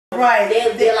right.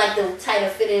 They're like the tighter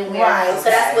fitting wear. Right. So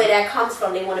that's where that comes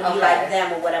from. They want to be like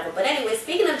them or whatever. But anyway,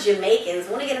 speaking of Jamaicans,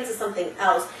 I want to get into something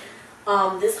else.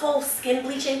 This whole skin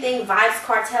bleaching thing, Vybz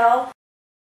Kartel.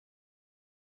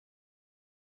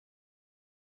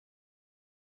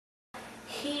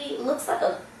 He looks like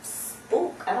a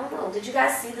spook. I don't know. Did you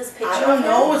guys see this picture? I don't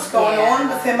know what's going on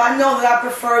with him. I know that I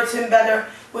preferred him better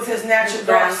with his natural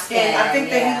dark skin. I think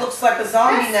that he looks like a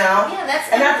zombie now. Yeah,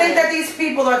 that's and I think that these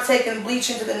people are taking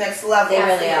bleaching to the next level. They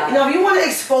really are. You know, if you want to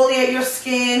exfoliate your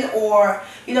skin, or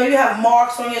you know, you have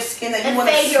marks on your skin that you want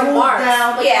to smooth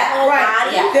down.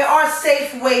 Right. There are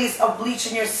safe ways of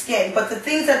bleaching your skin, but the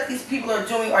things that these people are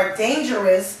doing are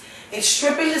dangerous. It's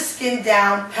stripping the skin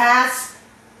down past.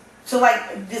 So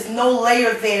like there's no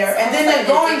layer there, and then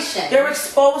they're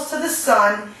exposed to the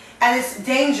sun, and it's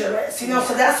dangerous, you know.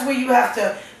 So that's where you have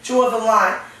to draw the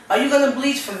line. Are you going to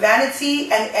bleach for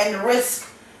vanity and risk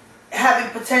having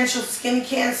potential skin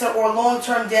cancer or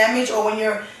long-term damage, or when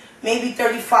you're maybe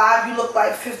 35, you look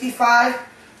like 55?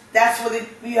 That's where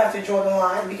you have to draw the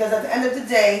line, because at the end of the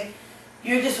day,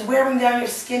 you're just wearing down your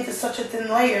skin to such a thin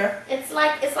layer. It's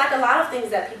like a lot of things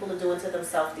that people are doing to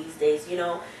themselves these days, you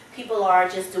know. People are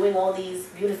just doing all these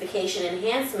beautification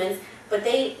enhancements, but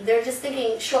they're just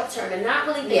thinking short term and not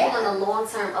really thinking on the long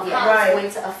term of how it's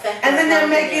going to affect. And then they're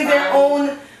making their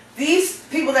own. These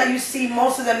people that you see,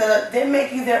 most of them, they're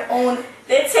making their own.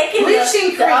 They're taking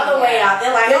bleaching the other way out.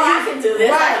 They're like, oh, I can do this.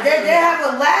 Right. They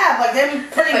have a lab. Like they're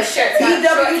putting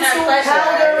BW2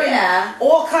 powder and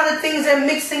all kind of things they're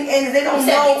mixing in. They don't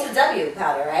know. B2W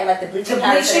powder, right? Like the bleaching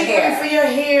cream for your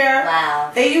hair.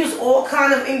 Wow. They use all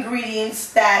kind of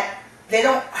ingredients that they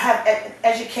don't have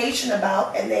education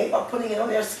about, and they are putting it on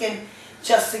their skin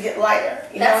just to get lighter.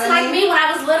 That's like me when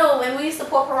I was little, and we used to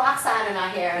pour peroxide in our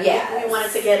hair. Yeah, we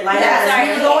wanted to get lighter. That was our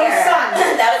hair.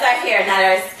 That was our hair, not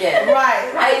our skin.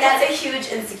 Right. I mean, that's a huge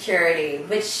insecurity,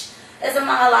 which is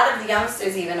among a lot of the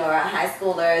youngsters, even, or high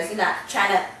schoolers. You're not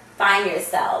trying to find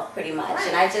yourself, pretty much.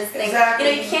 And I just think, you know,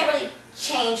 you can't really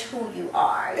change who you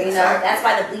are. You know, that's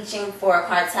why the bleaching for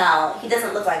Kartel, he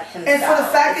doesn't look like himself. And for the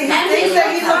fact that he thinks that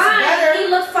he looks better, he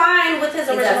looked fine with his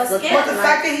original skin. But the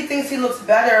fact that he thinks he looks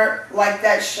better, like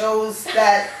that, shows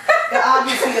that there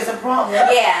obviously is a problem.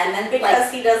 Yeah, and then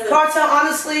because he doesn't. Kartel,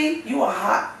 honestly, you are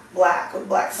hot black with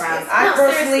black skin. I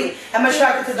personally am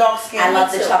attracted to dark skin. I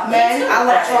love the chocolate men. I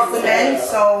love chocolate men.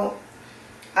 So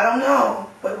I don't know.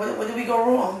 Where did we go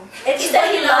wrong? He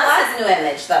said he loves his new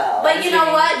image, though. But you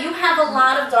know what? You have a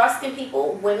lot of dark-skinned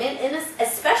people, women, and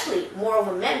especially more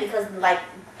over men, because like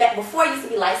before it used to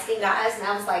be light-skinned guys,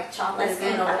 now it's like chocolate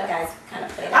skin or whatever. Guys kind of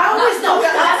play that. I always know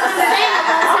that. That's what I'm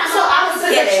saying. So I was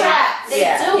in the trap. They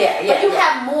do. But you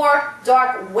have more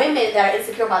dark women that are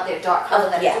insecure about their dark color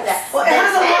that do that. Well, it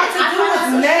has a lot to do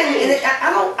with men. And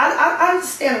I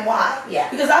understand why.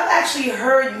 Yeah. Because I've actually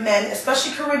heard men,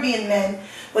 especially Caribbean men,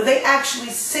 where they actually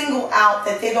single out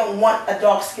that they don't want a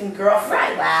dark-skinned girlfriend.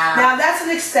 Right. Wow. Now, that's an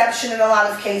exception in a lot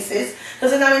of cases.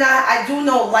 Because, I mean, I do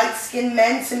know light-skinned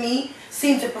men, to me,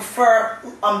 seem to prefer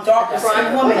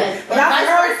darker-skinned women. But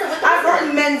I've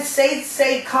heard men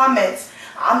say comments,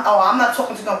 I'm not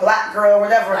talking to no black girl or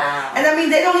whatever. Wow. And, I mean,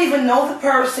 they don't even know the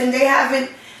person. They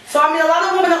haven't. So, I mean, a lot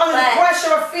of women are under the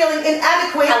pressure of feeling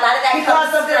inadequate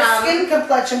because of their skin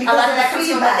complexion. A lot of that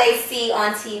comes from what they see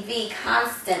on TV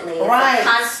constantly. Right.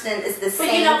 Constant is the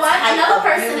same. But you know what? Another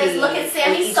person is, look at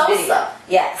Sammy Sosa.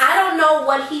 Yes. I don't know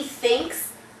what he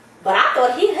thinks, but I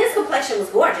thought his complexion was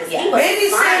gorgeous. Yeah.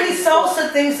 Maybe Sammy Sosa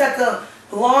thinks that the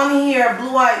blonde hair,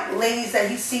 blue-eyed ladies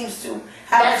that he seems to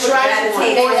have attraction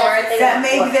towards, that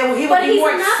maybe he would be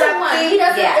more accepting.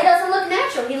 It doesn't look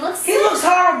natural. He looks sick. He looks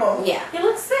horrible. Yeah. He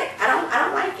looks sick. I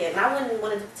don't like it. And I wouldn't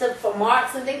want to for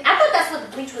marks and things. I thought that's what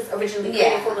the bleach was originally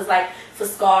created for, was like for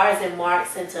scars and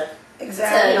marks and to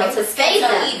to stay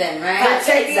even, right? But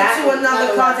taking it to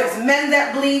another context, men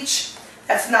that bleach,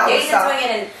 that's not what's up.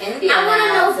 In India. I want to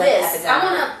know this. I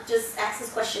want to just ask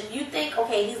this question. You think,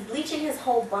 okay, he's bleaching his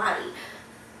whole body.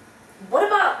 What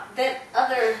about that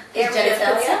other area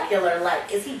in particular?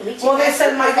 Like, is he bleaching? Well, they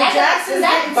said Michael Jackson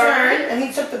didn't burn, and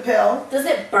he took the pill. Does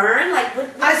it burn? Like,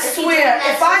 I swear,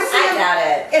 if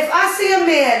I see a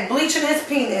man bleaching his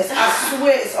penis, I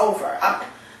swear it's over.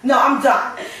 I'm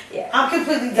done. Yeah. I'm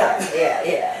completely done.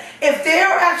 Yeah. If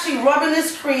they're actually rubbing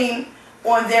this cream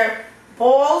on their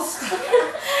balls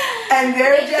and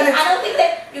their genitals, I don't think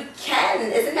that you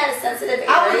can. Isn't that a sensitive area?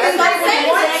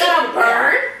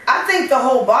 I think the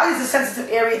whole body is a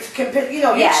sensitive area to compare. You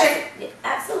know,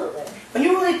 absolutely. When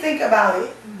you really think about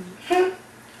it,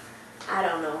 I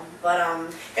don't know, but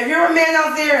if you're a man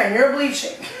out there and you're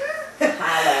bleaching,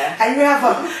 Holler. and you have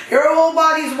your whole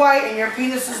body's white and your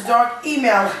penis is dark,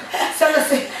 email. Send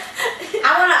us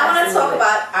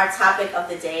our topic of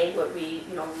the day, what we,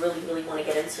 really want to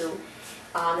get into.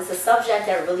 It's a subject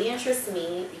that really interests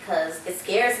me because it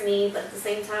scares me, but at the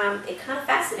same time, it kind of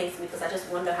fascinates me because I just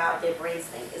wonder how their brains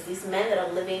think. Is these men that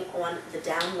are living on the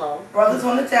down low. Brothers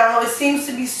on the down low. It seems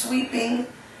to be sweeping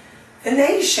the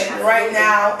nation right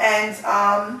now. And,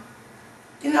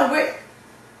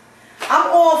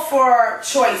 I'm all for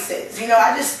choices.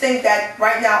 I just think that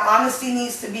right now honesty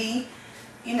needs to be,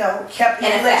 kept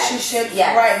in relationships.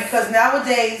 Yes. Right, because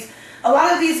nowadays, a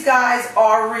lot of these guys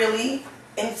are really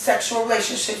in sexual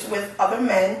relationships with other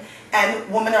men, and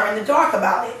women are in the dark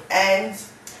about it. And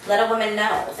let a woman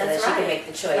know so that she right. can make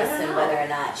the choice and whether or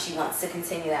not she wants to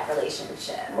continue that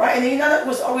relationship. Right, and that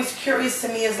was always curious to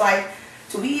me is like,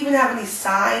 do we even have any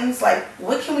signs? Like,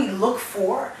 what can we look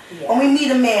for when we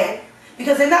meet a man?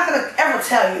 Because they're not going to ever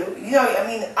tell you.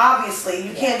 Obviously,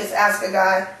 you can't just ask a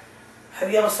guy,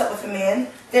 have you ever slept with a man?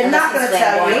 They're not going to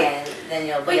tell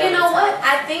you. But you know what?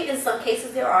 I think in some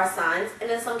cases there are signs,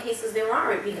 and in some cases there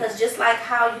aren't. Because just like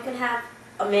how you can have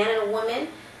a man and a woman,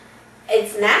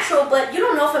 it's natural, but you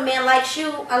don't know if a man likes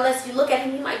you unless you look at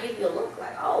him. He might give you a look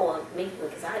like, oh, well, maybe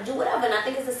because I do whatever. And I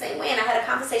think it's the same way. And I had a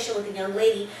conversation with a young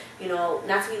lady,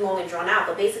 not to be long and drawn out,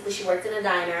 but basically she worked in a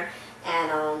diner.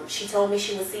 And she told me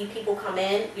she would see people come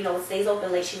in, it stays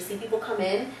open late. She would see people come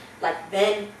in, like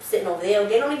men sitting over there.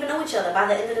 They don't even know each other. By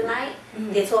the end of the night,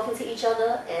 they're talking to each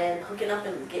other and hooking up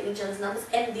and getting each other's numbers.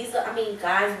 And these are,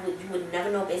 guys you would never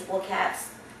know, baseball caps,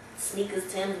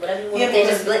 sneakers, Timbs, whatever you want to they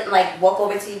just walk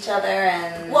over to each other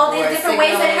and... Well, there's different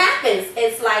ways it happens.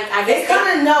 It's like, I guess... They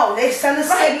kind of know. They send a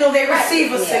signal, they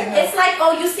receive a signal. It's like,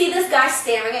 oh, you see this guy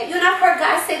staring at you. And I've heard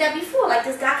guys say that before. Like,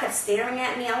 this guy kept staring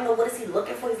at me. I don't know, what is he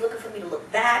looking for? He's looking for me to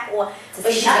look back or... I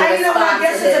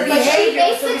guess it's a behavior.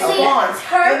 It's a response.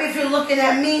 Maybe if you're looking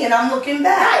at me and I'm looking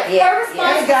back. Right. Her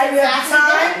response Hey, guy, you have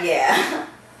time? Yeah.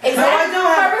 Exactly. No, I don't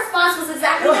have... Her response was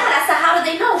exactly that. I said, how do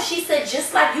they know? She said,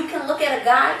 just like you can look at a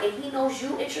guy and he knows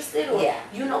you interested, or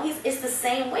it's the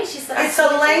same way. She said, it's a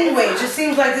language. It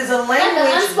seems like there's a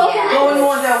language going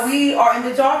on that we are in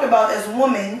the dark about as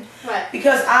women. Right.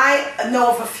 Because I know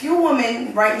of a few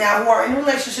women right now who are in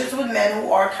relationships with men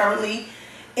who are currently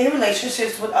in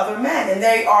relationships with other men, and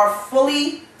they are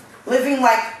fully living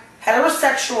like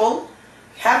heterosexual,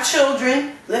 have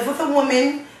children, live with a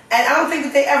woman. And I don't think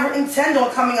that they ever intend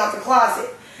on coming out the closet.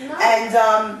 No.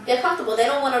 And they're comfortable. They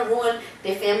don't want to ruin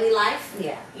their family life.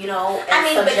 Yeah.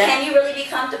 But can you really be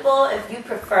comfortable if you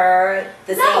prefer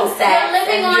the same sex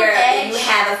living on edge. You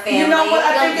have a family? You know what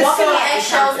I think you're walking on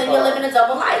eggshells and you're living a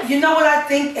double life. You know what I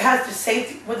think has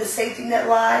where the safety net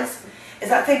lies?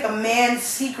 Is I think a man's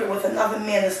secret with another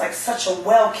man is like such a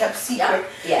well-kept secret.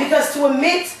 Yeah. Because to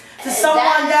admit to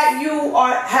someone that you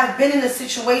have been in a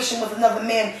situation with another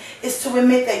man is to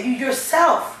admit that you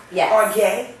yourself are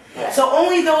gay. Yes. So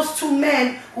only those two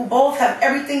men who both have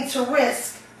everything to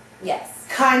risk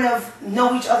kind of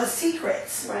know each other's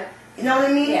secrets. Right. You know what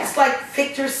I mean? Yeah. It's like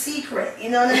Victor's secret. You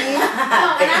know what I mean? And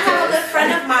I have a good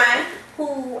friend of mine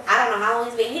who, I don't know how long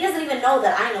he's been. He doesn't even know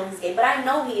that I know he's gay, but I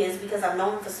know he is because I've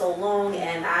known him for so long,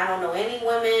 and I don't know any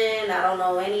women, I don't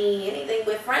know anything.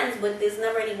 We're friends, but there's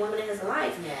never any women in his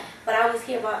life. Yeah. But I always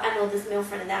hear about, I know this male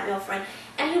friend and that male friend,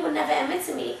 and he would never admit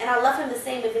to me. And I love him the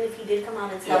same, even if he did come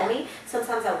out and tell me.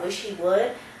 Sometimes I wish he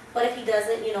would. But if he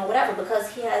doesn't, whatever,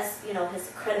 because he has,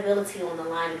 his credibility on the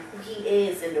line, who he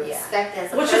is, and the respect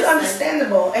as a person. Which is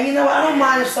understandable. And I don't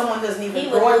mind if someone doesn't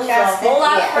even broadcast it.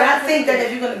 But I think that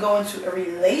if you're going to go into a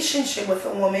relationship with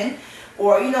a woman,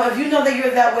 or, if you know that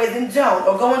you're that way, then don't.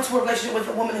 Or go into a relationship with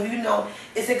a woman who you know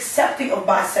is accepting of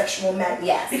bisexual men.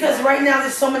 Yes. Because right now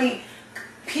there's so many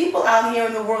people out here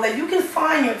in the world that you can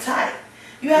find your type.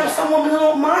 You have some women who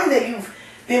don't mind that you've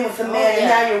been with a man and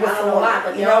now you're with a woman.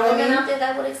 But there are women out there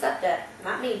that would accept that.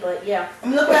 Not me, but yeah.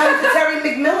 Look what happened to Terry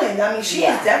McMillan. She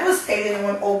was devastated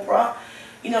on Oprah.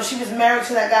 She was married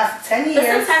to that guy for 10 years.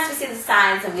 But sometimes we see the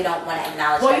signs and we don't want to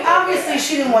acknowledge Well, obviously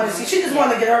she didn't want to see. She just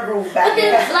wanted to get her groove back. But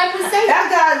then, like we say, that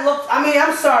guy looked,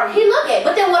 I'm sorry. He looked it.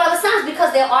 But then what other signs?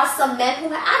 Because there are some men who,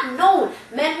 I've known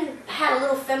men who had a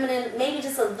little feminine, maybe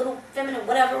just a little feminine,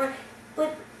 whatever,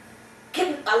 but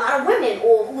getting a lot of women,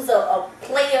 or who's a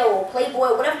player or playboy,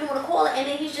 or whatever you want to call it, and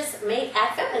then he's just made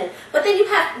act feminine. But then you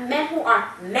have men who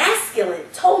are masculine,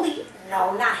 totally,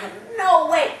 no, not him, no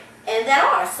way, and that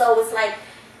are. So it's like,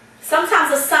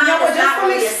 sometimes a sign is not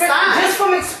really a sign. Just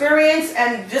from experience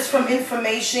and just from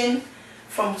information,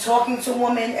 from talking to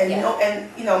women, and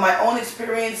my own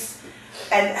experience,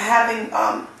 and having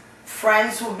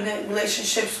friends who have been in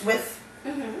relationships with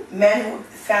men who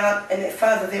found out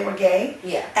that they were gay,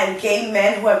 and gay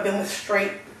men who have been with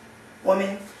straight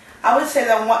women. I would say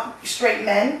that straight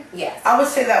men. Yes. I would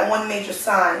say that one major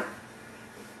sign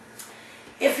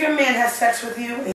if your man has sex with you